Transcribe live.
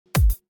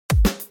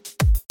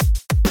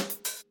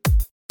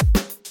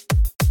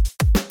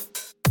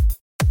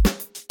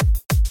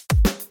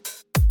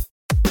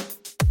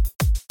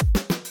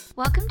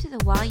the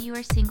While You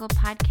Are Single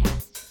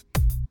podcast.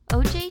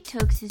 OJ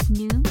Tokes'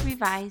 new,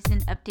 revised,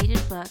 and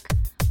updated book,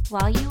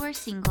 While You Are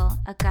Single,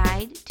 A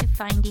Guide to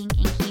Finding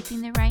and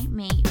Keeping the Right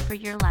Mate for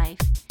Your Life,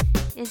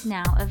 is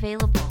now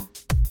available.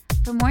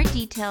 For more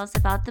details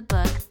about the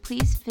book,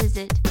 please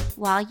visit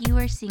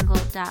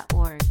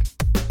whileyouaresingle.org.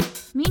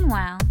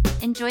 Meanwhile,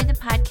 enjoy the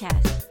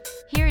podcast.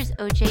 Here is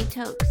OJ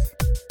Tokes.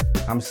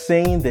 I'm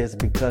saying this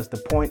because the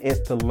point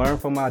is to learn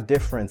from our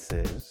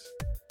differences,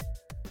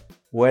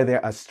 where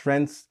there are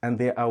strengths and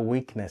there are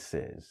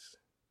weaknesses.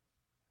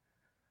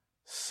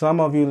 Some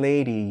of you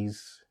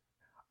ladies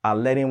are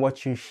letting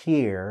what you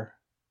hear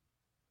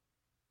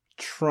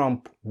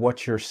trump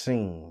what you're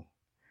seeing.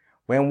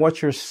 When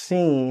what you're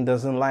seeing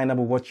doesn't line up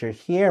with what you're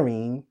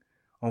hearing,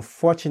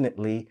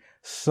 unfortunately,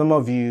 some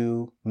of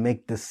you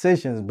make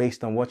decisions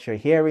based on what you're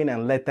hearing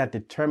and let that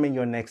determine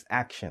your next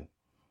action.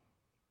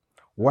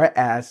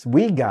 Whereas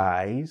we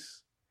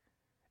guys,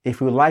 if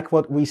we like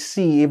what we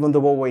see, even though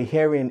what we're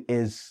hearing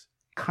is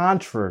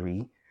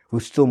contrary, we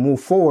still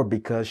move forward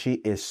because she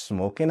is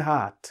smoking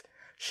hot.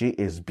 She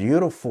is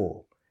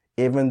beautiful.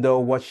 Even though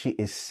what she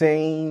is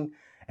saying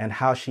and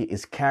how she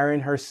is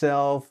carrying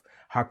herself,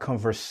 her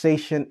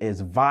conversation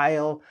is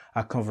vile.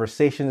 Her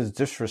conversation is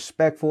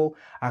disrespectful.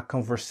 Her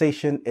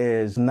conversation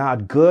is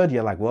not good.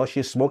 You're like, well,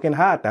 she's smoking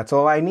hot. That's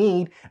all I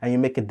need. And you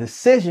make a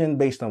decision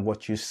based on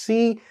what you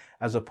see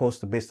as opposed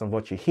to based on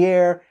what you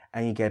hear,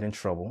 and you get in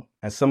trouble.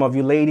 And some of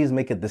you ladies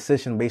make a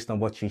decision based on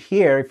what you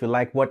hear. If you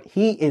like what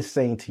he is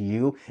saying to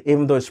you,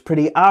 even though it's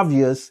pretty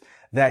obvious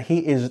that he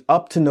is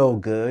up to no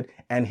good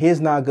and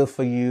he's not good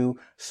for you,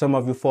 some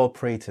of you fall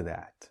prey to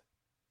that.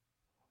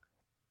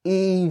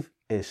 Eve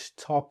is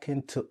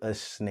talking to a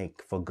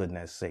snake, for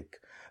goodness sake.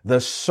 The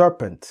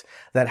serpent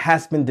that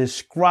has been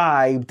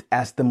described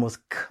as the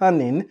most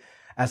cunning,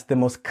 as the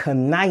most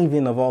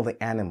conniving of all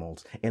the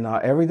animals. In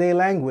our everyday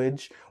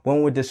language,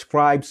 when we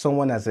describe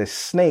someone as a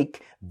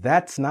snake,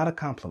 that's not a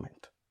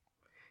compliment.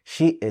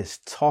 She is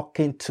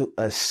talking to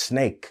a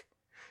snake.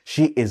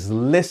 She is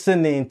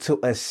listening to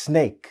a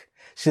snake.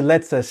 She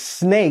lets a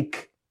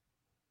snake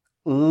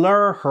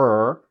lure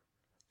her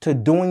to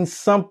doing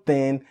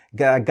something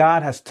that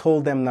God has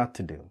told them not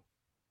to do.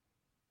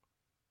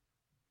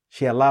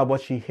 She allowed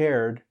what she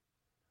heard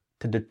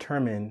to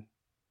determine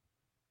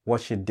what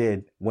she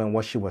did when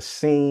what she was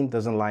seeing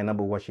doesn't line up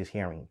with what she's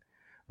hearing.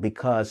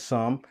 Because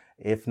some,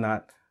 if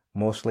not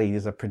most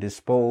ladies, are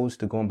predisposed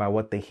to going by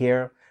what they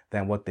hear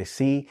than what they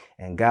see.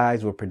 And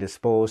guys, we're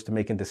predisposed to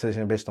making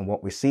decisions based on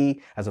what we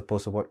see as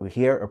opposed to what we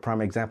hear. A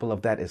prime example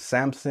of that is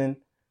Samson.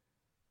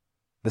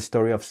 The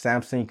story of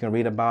Samson, you can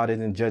read about it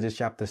in Judges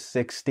chapter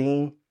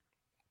 16.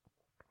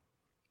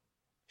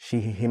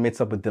 He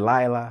meets up with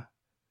Delilah.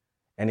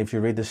 And if you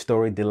read the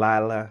story,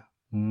 Delilah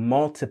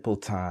multiple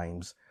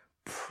times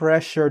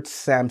pressured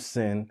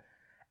Samson,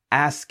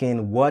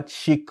 asking what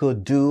she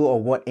could do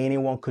or what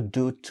anyone could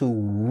do to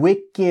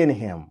weaken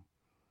him.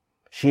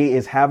 She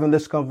is having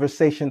this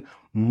conversation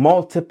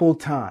multiple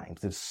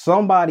times. If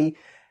somebody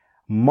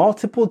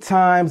multiple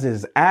times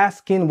is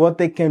asking what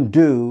they can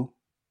do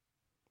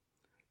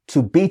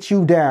to beat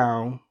you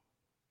down,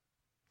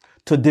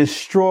 to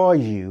destroy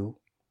you,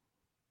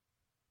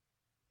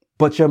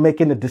 but you're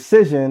making a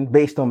decision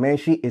based on, man,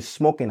 she is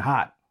smoking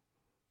hot.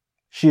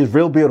 She is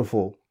real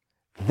beautiful.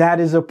 That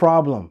is a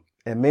problem.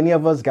 And many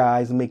of us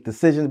guys make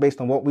decisions based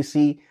on what we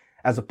see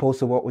as opposed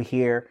to what we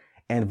hear,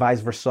 and vice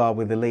versa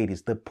with the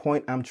ladies. The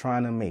point I'm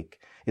trying to make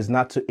is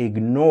not to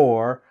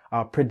ignore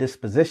our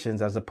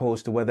predispositions as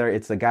opposed to whether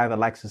it's a guy that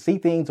likes to see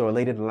things or a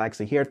lady that likes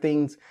to hear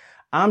things.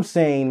 I'm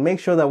saying make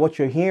sure that what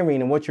you're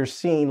hearing and what you're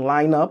seeing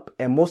line up.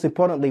 And most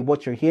importantly,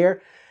 what you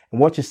hear and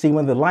what you see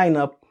when they line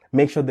up,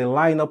 make sure they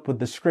line up with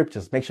the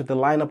scriptures. Make sure they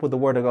line up with the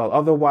word of God.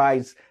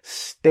 Otherwise,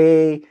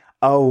 stay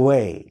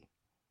away.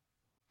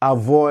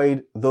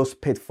 Avoid those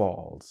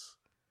pitfalls.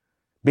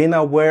 Being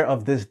aware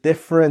of these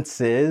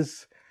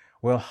differences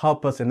will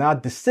help us in our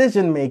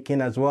decision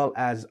making as well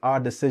as our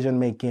decision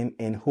making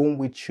in whom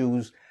we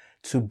choose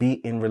to be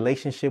in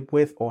relationship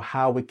with or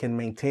how we can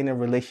maintain a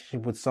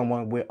relationship with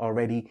someone we're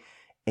already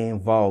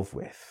involved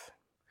with.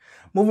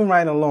 Moving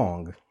right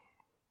along,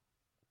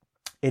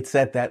 it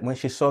said that when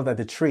she saw that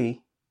the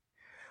tree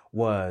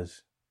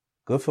was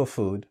good for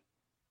food,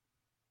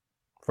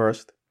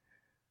 first,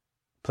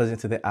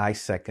 pleasant to the eye,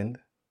 second,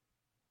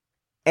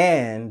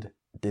 and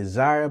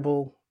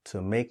desirable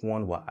to make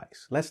one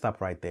wise. Let's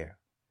stop right there.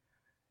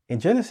 In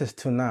Genesis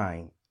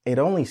 2:9, it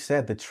only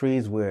said the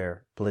trees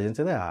were pleasant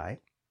to the eye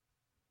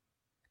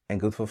and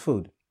good for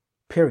food.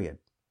 Period.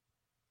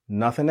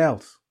 Nothing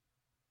else.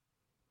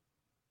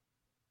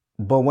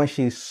 But when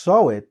she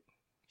saw it,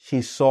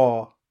 she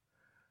saw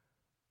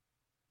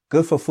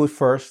good for food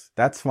first.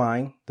 That's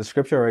fine. The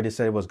scripture already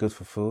said it was good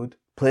for food.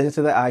 Pleasant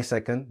to the eye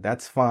second.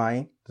 That's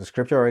fine. The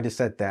scripture already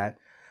said that.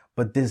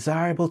 But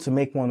desirable to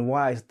make one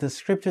wise, the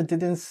scripture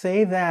didn't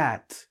say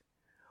that.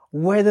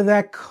 Where did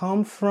that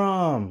come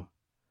from?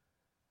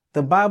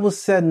 The Bible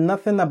said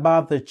nothing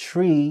about the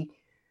tree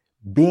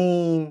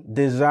being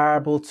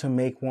desirable to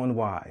make one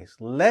wise.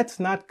 Let's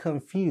not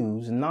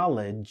confuse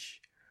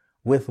knowledge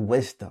with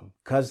wisdom.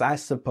 Because I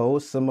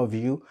suppose some of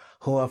you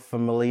who are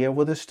familiar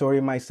with the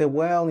story might say,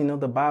 well,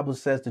 the Bible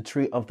says the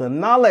tree of the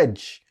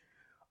knowledge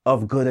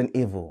of good and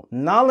evil.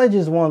 Knowledge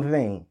is one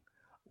thing.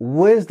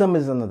 Wisdom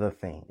is another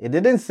thing. It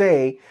didn't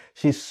say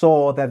she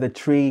saw that the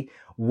tree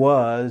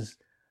was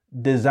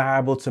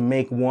desirable to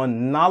make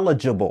one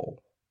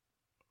knowledgeable.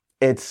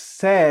 It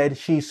said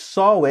she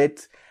saw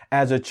it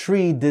as a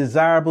tree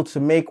desirable to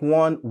make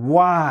one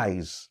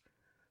wise.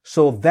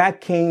 So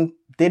that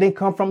didn't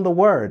come from the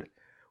word,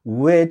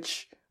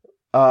 which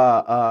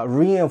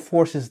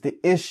reinforces the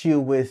issue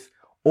with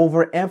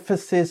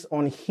overemphasis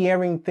on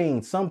hearing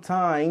things.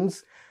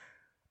 Sometimes,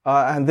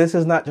 and this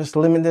is not just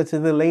limited to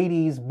the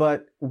ladies,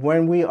 but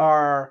when we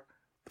are,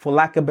 for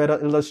lack of better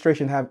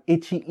illustration, have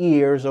itchy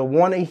ears or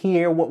want to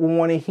hear what we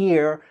want to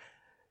hear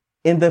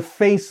in the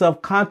face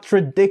of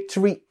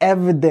contradictory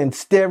evidence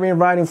staring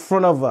right in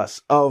front of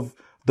us of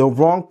the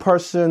wrong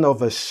person,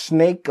 of a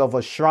snake, of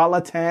a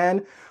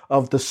charlatan,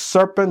 of the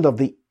serpent, of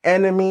the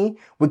enemy,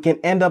 we can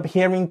end up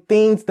hearing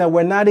things that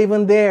were not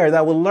even there,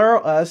 that will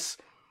lure us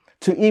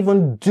to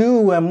even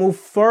do and move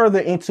further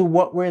into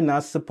what we're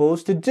not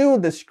supposed to do.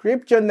 The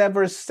scripture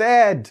never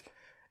said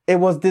it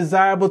was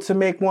desirable to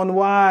make one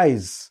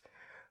wise.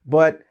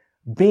 But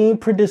being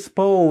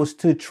predisposed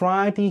to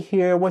try to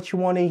hear what you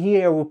want to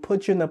hear will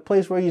put you in a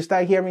place where you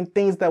start hearing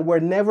things that were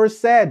never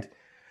said,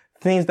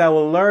 things that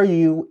will lure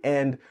you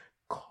and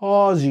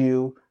cause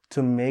you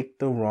to make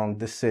the wrong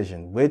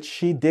decision, which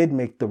she did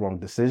make the wrong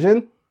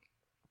decision.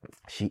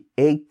 She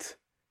ate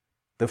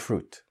the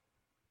fruit.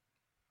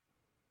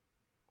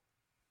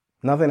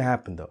 Nothing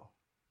happened though.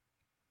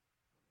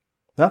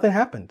 Nothing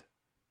happened.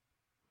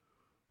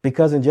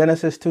 Because in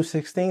Genesis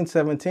 2:16,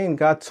 17,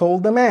 God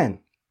told the man,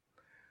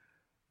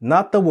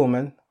 not the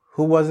woman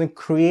who wasn't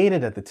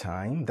created at the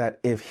time, that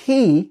if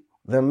he,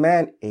 the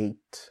man,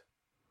 ate,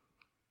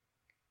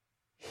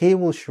 he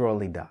will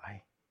surely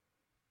die.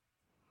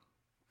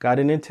 God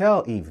didn't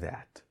tell Eve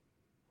that.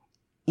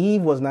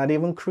 Eve was not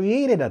even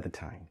created at the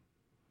time.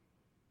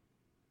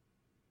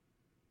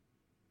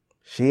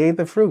 She ate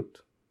the fruit.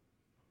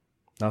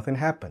 Nothing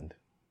happened.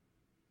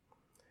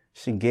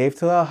 She gave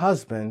to her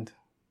husband.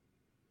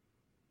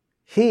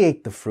 He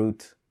ate the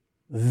fruit.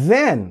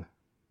 Then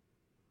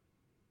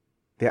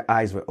their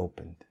eyes were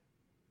opened.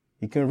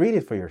 You can read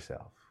it for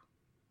yourself.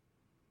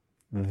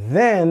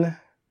 Then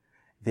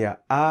their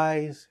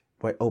eyes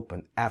were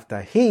opened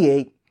after he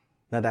ate,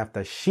 not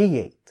after she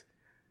ate.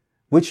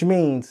 Which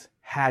means,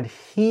 had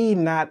he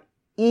not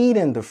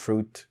eaten the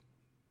fruit,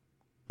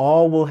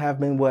 all will have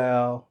been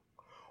well.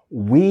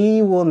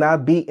 We will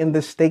not be in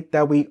the state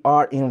that we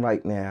are in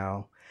right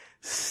now.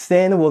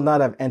 Sin will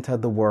not have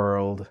entered the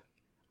world.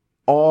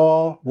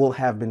 All will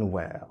have been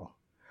well.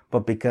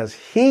 But because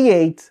he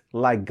ate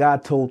like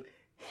God told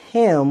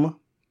him,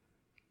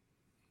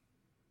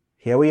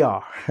 here we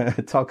are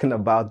talking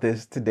about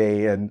this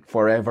today and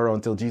forever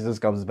until Jesus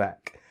comes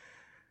back.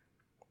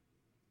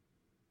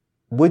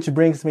 Which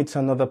brings me to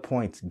another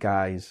point,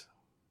 guys.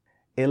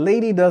 A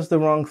lady does the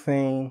wrong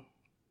thing,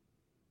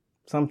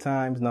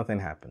 sometimes nothing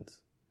happens.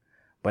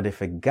 But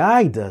if a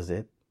guy does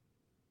it,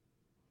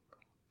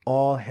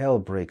 all hell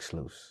breaks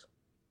loose.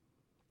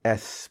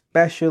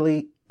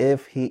 Especially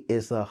if he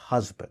is a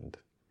husband.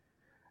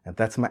 And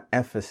that's my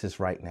emphasis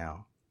right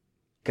now.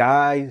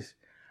 Guys,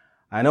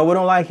 I know we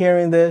don't like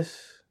hearing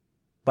this,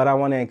 but I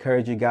want to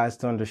encourage you guys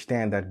to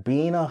understand that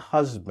being a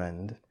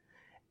husband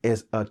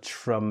is a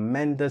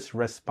tremendous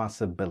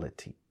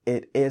responsibility.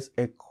 It is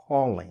a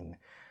calling,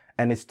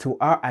 and it's to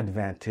our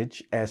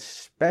advantage,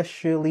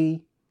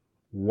 especially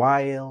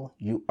while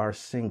you are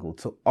single,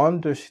 to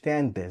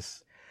understand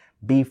this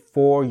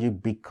before you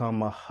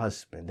become a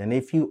husband. And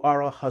if you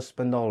are a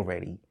husband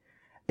already,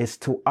 it's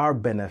to our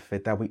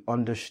benefit that we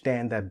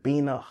understand that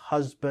being a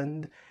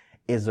husband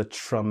is a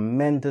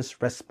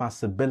tremendous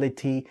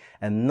responsibility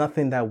and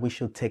nothing that we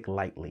should take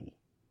lightly.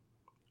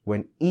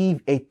 When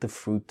Eve ate the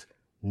fruit,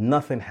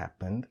 nothing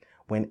happened.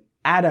 When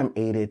Adam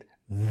ate it,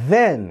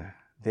 then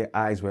their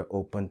eyes were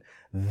opened.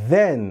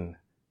 Then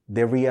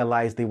they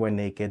realized they were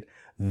naked.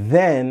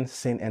 Then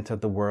sin entered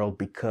the world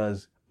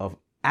because of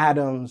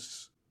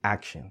Adam's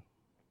action.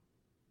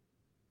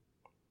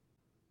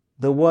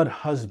 The word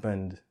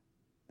husband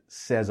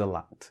says a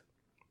lot.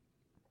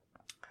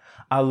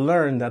 I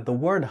learned that the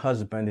word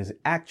husband is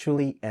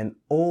actually an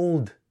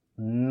old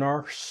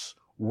Norse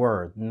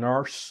word.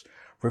 Norse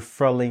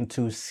referring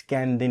to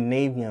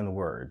Scandinavian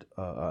word,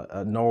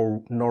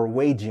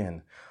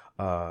 Norwegian.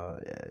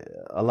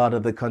 A lot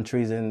of the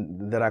countries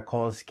that I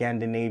call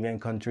Scandinavian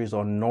countries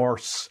or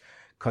Norse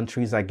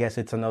countries, I guess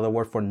it's another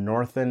word for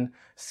northern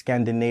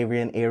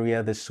Scandinavian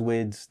area, the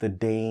Swedes, the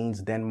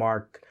Danes,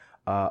 Denmark,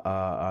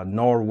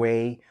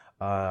 Norway.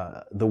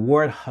 The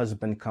word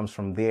husband comes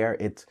from there.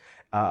 It's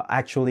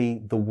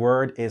actually, the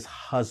word is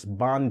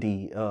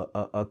husbandi,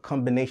 a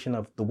combination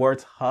of the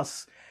words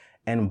hus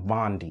and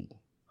bondi.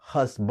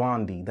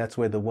 Husbandi, that's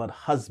where the word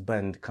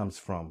husband comes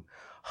from.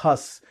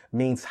 Hus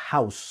means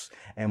house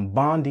and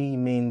bondi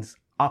means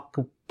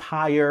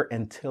occupier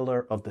and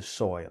tiller of the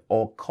soil,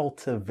 or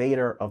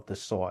cultivator of the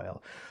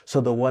soil.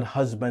 So the word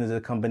husband is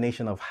a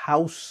combination of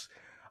house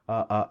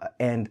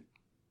and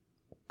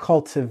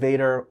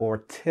cultivator or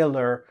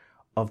tiller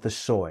of the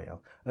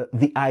soil.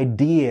 The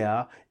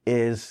idea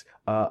is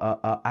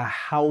a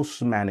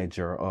house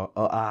manager or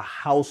a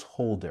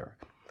householder.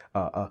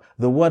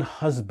 The word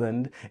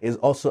husband is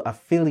also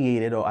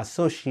affiliated or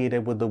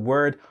associated with the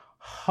word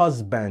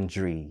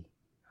husbandry.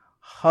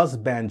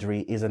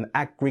 Husbandry is an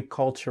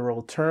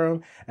agricultural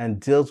term and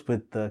deals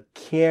with the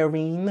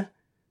caring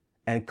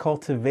and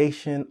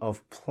cultivation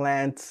of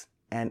plants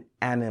and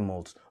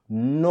animals.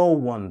 No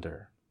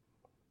wonder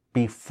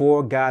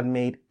before God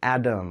made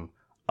Adam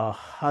a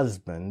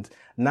husband,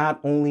 not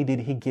only did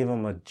he give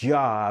him a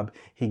job,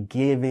 he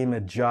gave him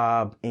a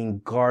job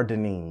in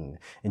gardening.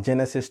 In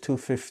Genesis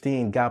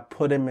 2:15, God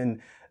put him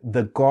in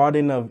the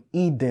Garden of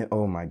Eden.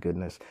 Oh my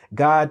goodness.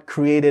 God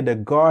created a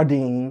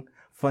garden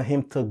for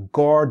him to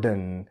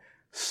garden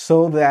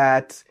so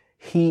that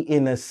he,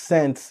 in a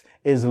sense,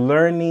 is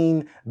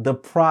learning the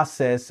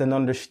process and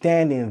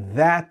understanding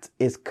that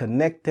is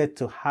connected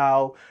to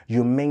how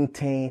you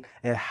maintain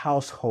a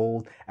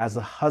household as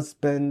a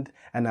husband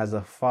and as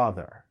a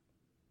father.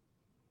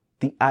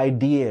 The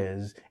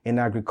ideas in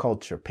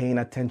agriculture, paying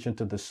attention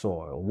to the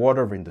soil,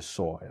 watering the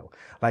soil,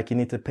 like you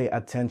need to pay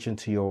attention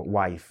to your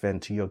wife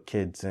and to your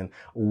kids and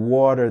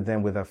water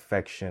them with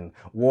affection,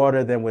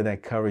 water them with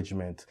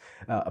encouragement,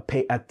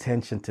 pay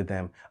attention to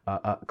them,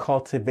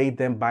 cultivate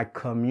them by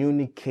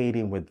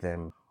communicating with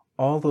them.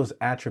 All those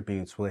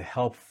attributes will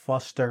help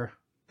foster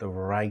the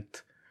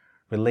right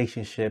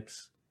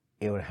relationships.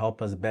 It will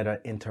help us better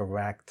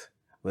interact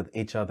with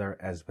each other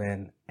as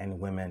men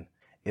and women.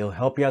 It will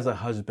help you as a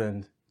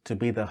husband to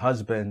be the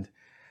husband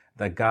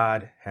that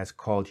God has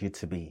called you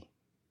to be.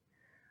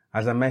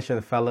 As I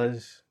mentioned,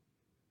 fellas,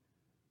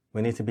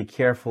 we need to be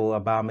careful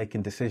about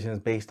making decisions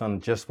based on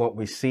just what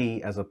we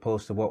see as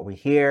opposed to what we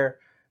hear,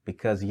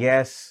 because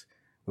yes,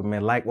 we may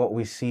like what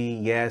we see.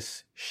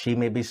 Yes, she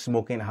may be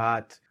smoking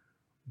hot,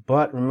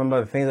 but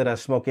remember, the things that are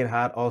smoking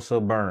hot also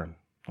burn,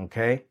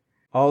 okay?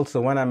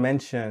 Also, when I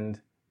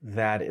mentioned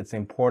that it's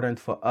important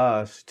for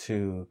us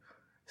to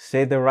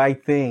say the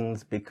right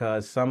things,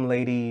 because some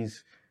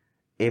ladies,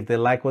 if they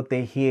like what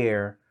they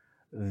hear,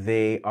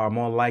 they are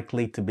more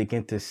likely to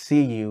begin to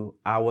see you.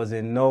 I was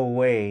in no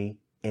way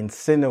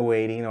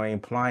insinuating or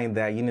implying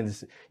that you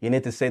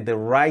need to say the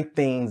right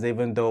things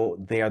even though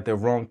they are the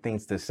wrong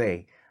things to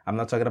say. I'm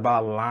not talking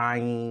about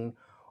lying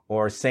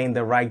or saying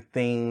the right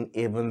thing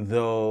even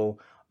though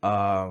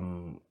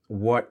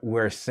what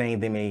we're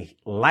saying, they may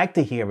like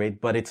to hear it,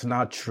 but it's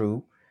not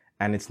true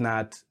and it's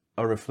not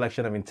a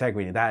reflection of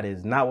integrity. That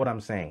is not what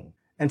I'm saying.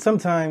 And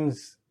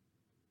sometimes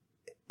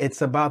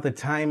it's about the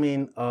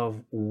timing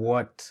of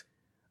what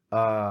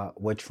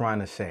we're trying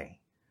to say.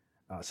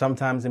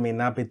 Sometimes it may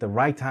not be the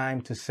right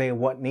time to say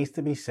what needs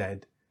to be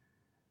said.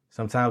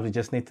 Sometimes we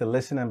just need to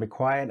listen and be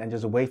quiet and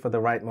just wait for the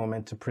right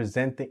moment to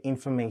present the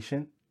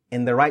information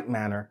in the right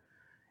manner.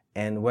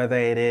 And whether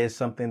it is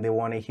something they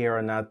want to hear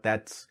or not,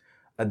 that's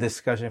a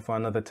discussion for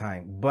another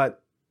time.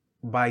 But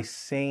by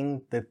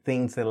saying the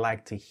things they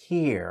like to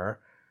hear,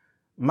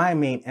 my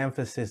main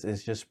emphasis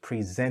is just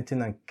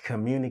presenting and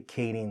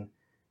communicating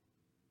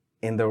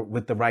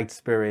with the right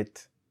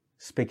spirit,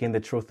 speaking the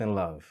truth in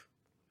love.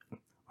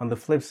 On the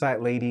flip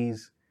side,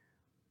 ladies,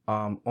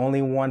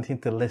 only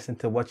wanting to listen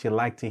to what you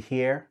like to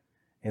hear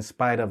in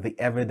spite of the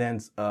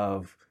evidence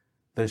of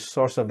the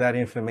source of that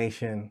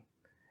information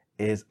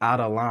is out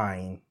of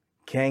line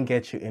can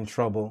get you in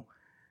trouble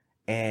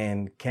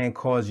and can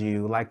cause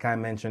you, like I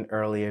mentioned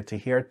earlier, to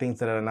hear things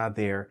that are not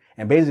there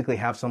and basically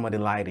have somebody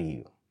lie to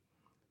you.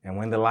 And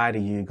when they lie to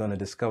you, you're going to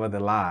discover the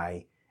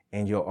lie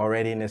and you're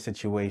already in a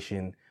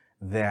situation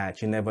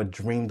that you never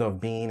dreamed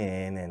of being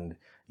in, and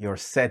you're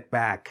set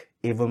back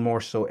even more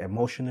so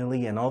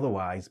emotionally and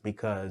otherwise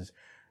because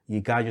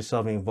you got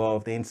yourself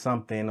involved in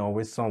something or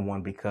with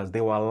someone because they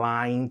were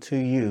lying to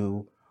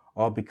you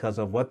or because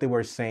of what they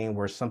were saying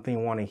were something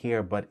you want to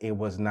hear, but it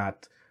was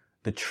not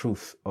the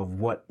truth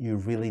of what you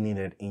really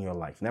needed in your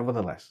life.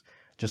 Nevertheless,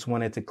 just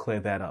wanted to clear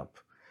that up.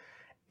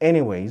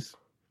 Anyways,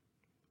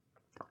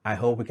 I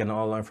hope we can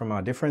all learn from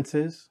our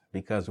differences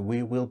because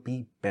we will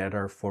be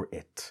better for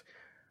it.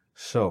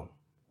 So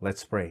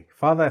let's pray.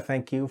 Father, I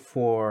thank you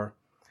for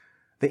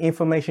the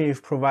information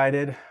you've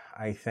provided.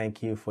 I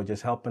thank you for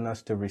just helping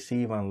us to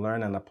receive and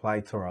learn and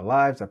apply to our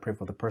lives. I pray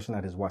for the person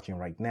that is watching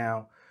right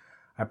now.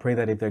 I pray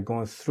that if they're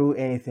going through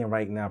anything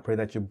right now, I pray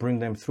that you bring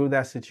them through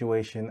that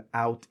situation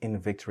out in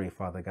victory,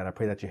 Father God. I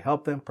pray that you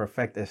help them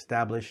perfect,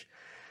 establish,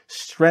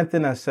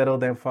 strengthen, and settle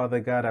them, Father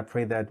God. I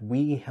pray that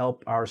we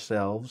help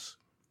ourselves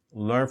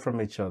learn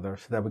from each other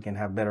so that we can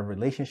have better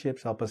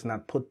relationships. Help us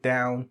not put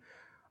down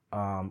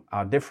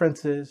our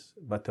differences,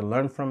 but to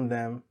learn from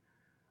them.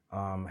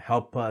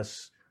 Help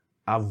us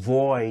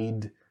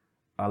avoid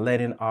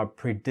letting our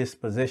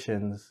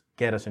predispositions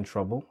get us in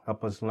trouble.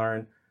 Help us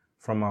learn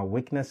from our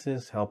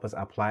weaknesses. Help us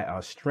apply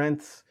our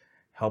strengths.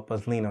 Help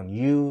us lean on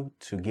you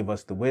to give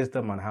us the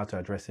wisdom on how to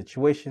address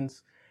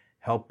situations.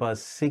 Help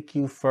us seek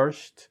you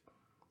first,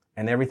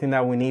 and everything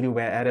that we need will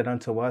be added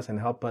unto us, and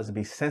help us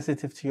be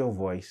sensitive to your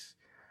voice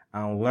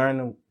and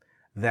learn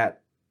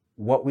that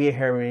what we're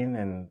hearing,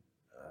 and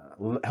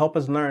help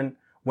us learn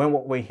when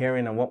what we're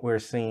hearing and what we're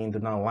seeing do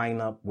not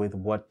line up with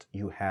what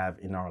you have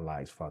in our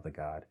lives, Father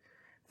God.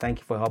 Thank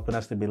you for helping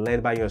us to be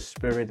led by your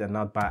Spirit and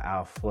not by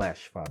our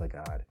flesh, Father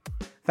God.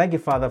 Thank you,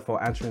 Father,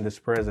 for answering these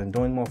prayers and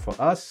doing more for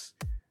us.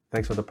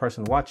 Thanks for the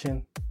person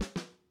watching.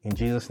 In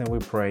Jesus' name we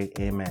pray,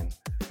 amen.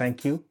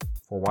 Thank you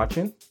for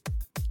watching.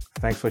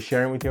 Thanks for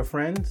sharing with your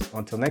friends.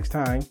 Until next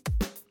time,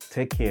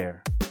 take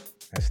care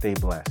and stay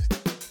blessed.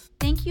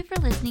 Thank you for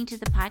listening to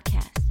the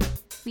podcast.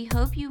 We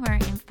hope you were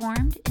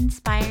informed,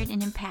 inspired,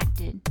 and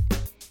impacted.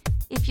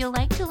 If you'd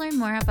like to learn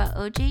more about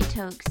O.J.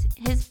 Tokes,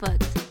 his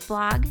books,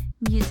 blog,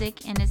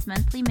 music, and his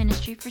monthly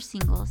ministry for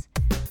singles,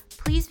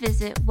 please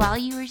visit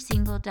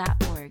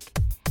whileyouaresingle.org.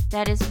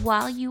 That is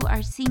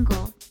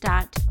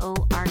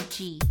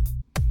whileyouaresingle.org.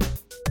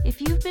 If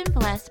you've been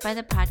blessed by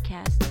the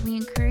podcast, we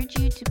encourage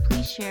you to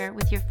please share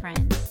with your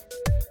friends.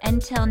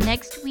 Until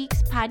next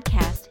week's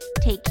podcast,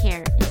 take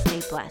care and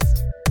stay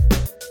blessed.